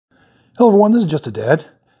Hello everyone, this is Just a Dad.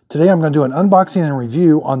 Today I'm going to do an unboxing and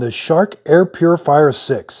review on the Shark Air Purifier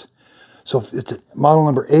 6. So it's model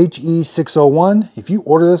number HE601. If you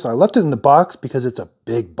order this, I left it in the box because it's a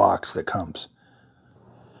big box that comes.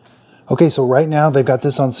 Okay, so right now they've got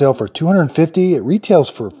this on sale for $250. It retails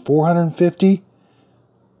for $450.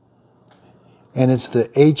 And it's the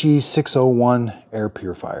HE601 Air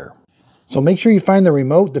Purifier. So make sure you find the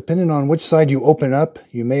remote. Depending on which side you open up,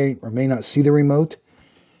 you may or may not see the remote.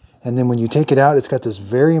 And then when you take it out, it's got this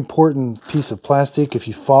very important piece of plastic. If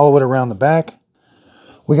you follow it around the back,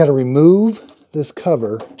 we got to remove this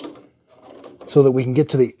cover so that we can get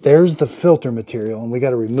to there's the filter material, and we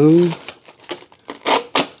got to remove,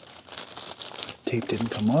 tape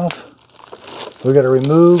didn't come off. We got to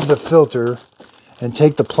remove the filter and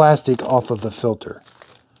take the plastic off of the filter.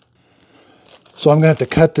 So I'm gonna have to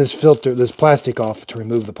cut this plastic off to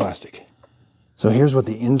remove the plastic. So here's what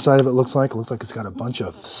the inside of it looks like. It looks like it's got a bunch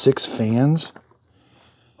of 6 fans.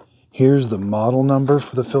 Here's the model number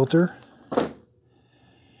for the filter.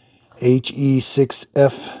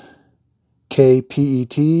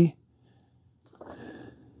 HE6FKPET.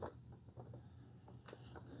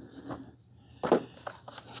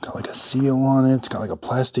 It's got like a seal on it. It's got like a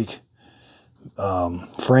plastic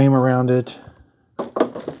frame around it.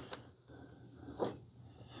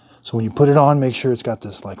 So when you put it on, make sure it's got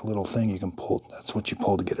this like little thing you can pull. That's what you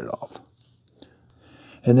pull to get it off.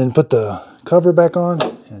 And then put the cover back on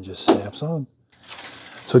and it just snaps on.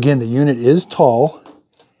 So again, the unit is tall.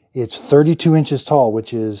 It's 32 inches tall,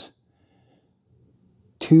 which is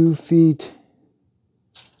 2 feet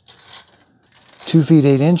 8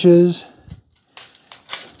 inches.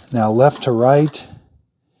 Now left to right,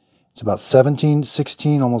 it's about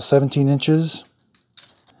 16, almost 17 inches.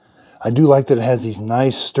 I do like that it has these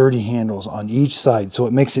nice sturdy handles on each side, so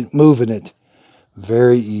it makes it moving it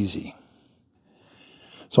very easy.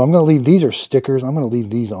 So I'm going to leave, these are stickers, I'm going to leave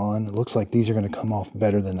these on. It looks like these are going to come off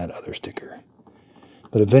better than that other sticker.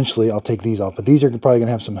 But eventually I'll take these off, but these are probably going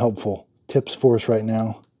to have some helpful tips for us right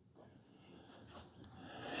now.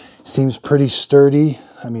 Seems pretty sturdy.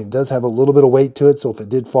 I mean, it does have a little bit of weight to it, so if it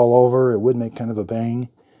did fall over, it would make kind of a bang.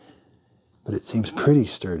 But it seems pretty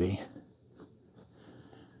sturdy.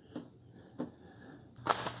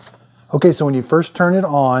 Okay, so when you first turn it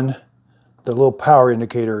on, the little power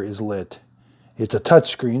indicator is lit. It's a touch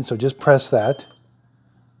screen, so just press that.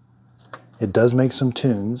 It does make some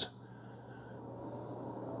tunes.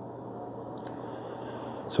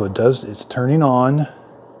 So it's turning on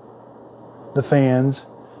the fans.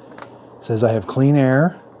 It says I have clean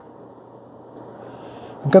air.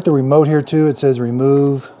 I've got the remote here too. It says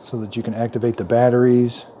remove so that you can activate the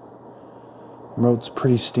batteries. Remote's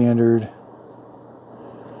pretty standard.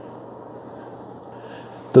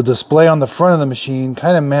 The display on the front of the machine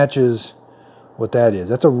kind of matches what that is.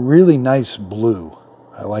 That's a really nice blue.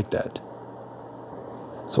 I like that.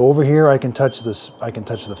 So over here I can touch this. I can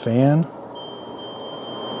touch the fan.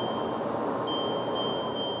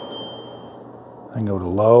 I can go to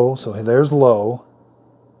low. So there's low.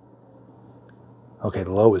 Okay,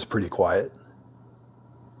 low is pretty quiet.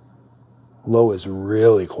 Low is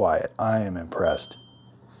really quiet. I am impressed.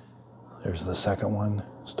 There's the second one.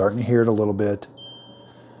 Starting to hear it a little bit.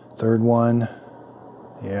 Third one,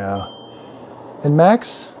 yeah. And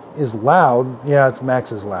max is loud. Yeah,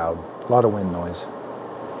 max is loud. A lot of wind noise.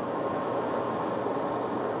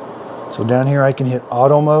 So down here I can hit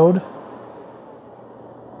auto mode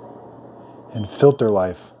and filter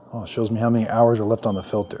life. Oh, it shows me how many hours are left on the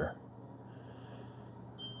filter.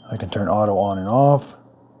 I can turn auto on and off.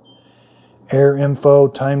 Air info,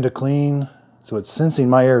 time to clean. So it's sensing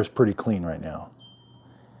my air is pretty clean right now.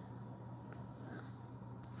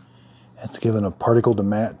 It's given a particle to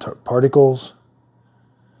particles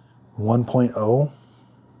 1.0.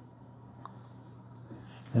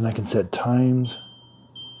 Then I can set times.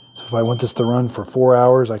 So if I want this to run for 4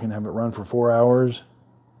 hours, I can have it run for 4 hours.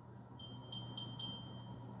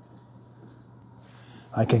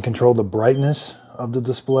 I can control the brightness of the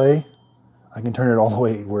display. I can turn it all the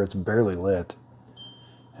way where it's barely lit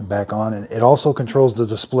and back on. And it also controls the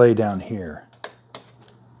display down here.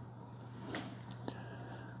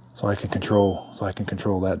 So I can control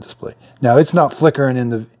that display. Now it's not flickering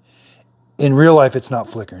in real life. It's not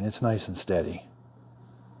flickering. It's nice and steady.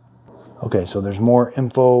 Okay, so there's more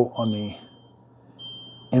info on the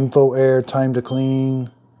info air, time to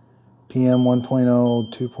clean, PM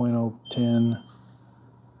 1.0, 2.0, 10.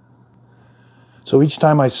 So each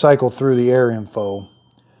time I cycle through the air info,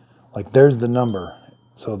 like there's the number.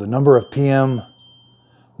 So the number of PM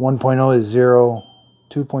 1.0 is 0.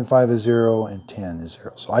 2.5 is 0 and 10 is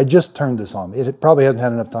 0. So I just turned this on. It probably hasn't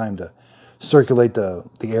had enough time to circulate the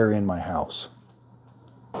air in my house.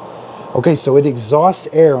 Okay, so it exhausts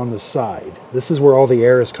air on the side. This is where all the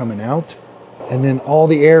air is coming out. And then all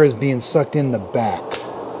the air is being sucked in the back.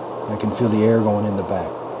 I can feel the air going in the back.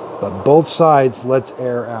 But both sides lets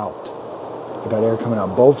air out. I got air coming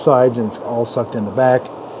out both sides and it's all sucked in the back.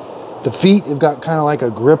 The feet have got kind of like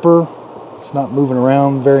a gripper. It's not moving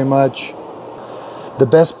around very much. The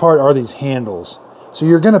best part are these handles. So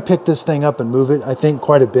you're gonna pick this thing up and move it, I think,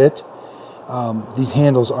 quite a bit. These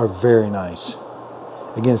handles are very nice.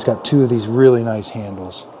 Again, it's got two of these really nice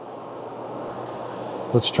handles.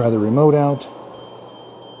 Let's try the remote out.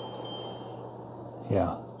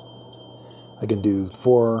 Yeah. I can do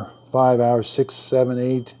 4, 5 hours, 6, 7,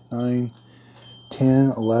 8, 9,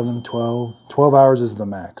 10, 11, 12. 12 hours is the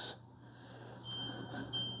max.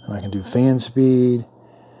 And I can do fan speed.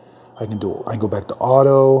 I can go back to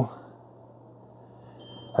auto.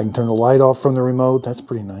 I can turn the light off from the remote. That's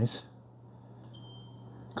pretty nice.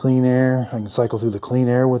 Clean air. I can cycle through the clean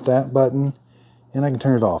air with that button. And I can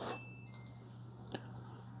turn it off.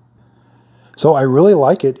 So I really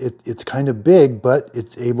like it. It's kind of big, but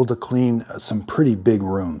it's able to clean some pretty big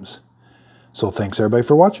rooms. So thanks everybody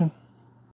for watching.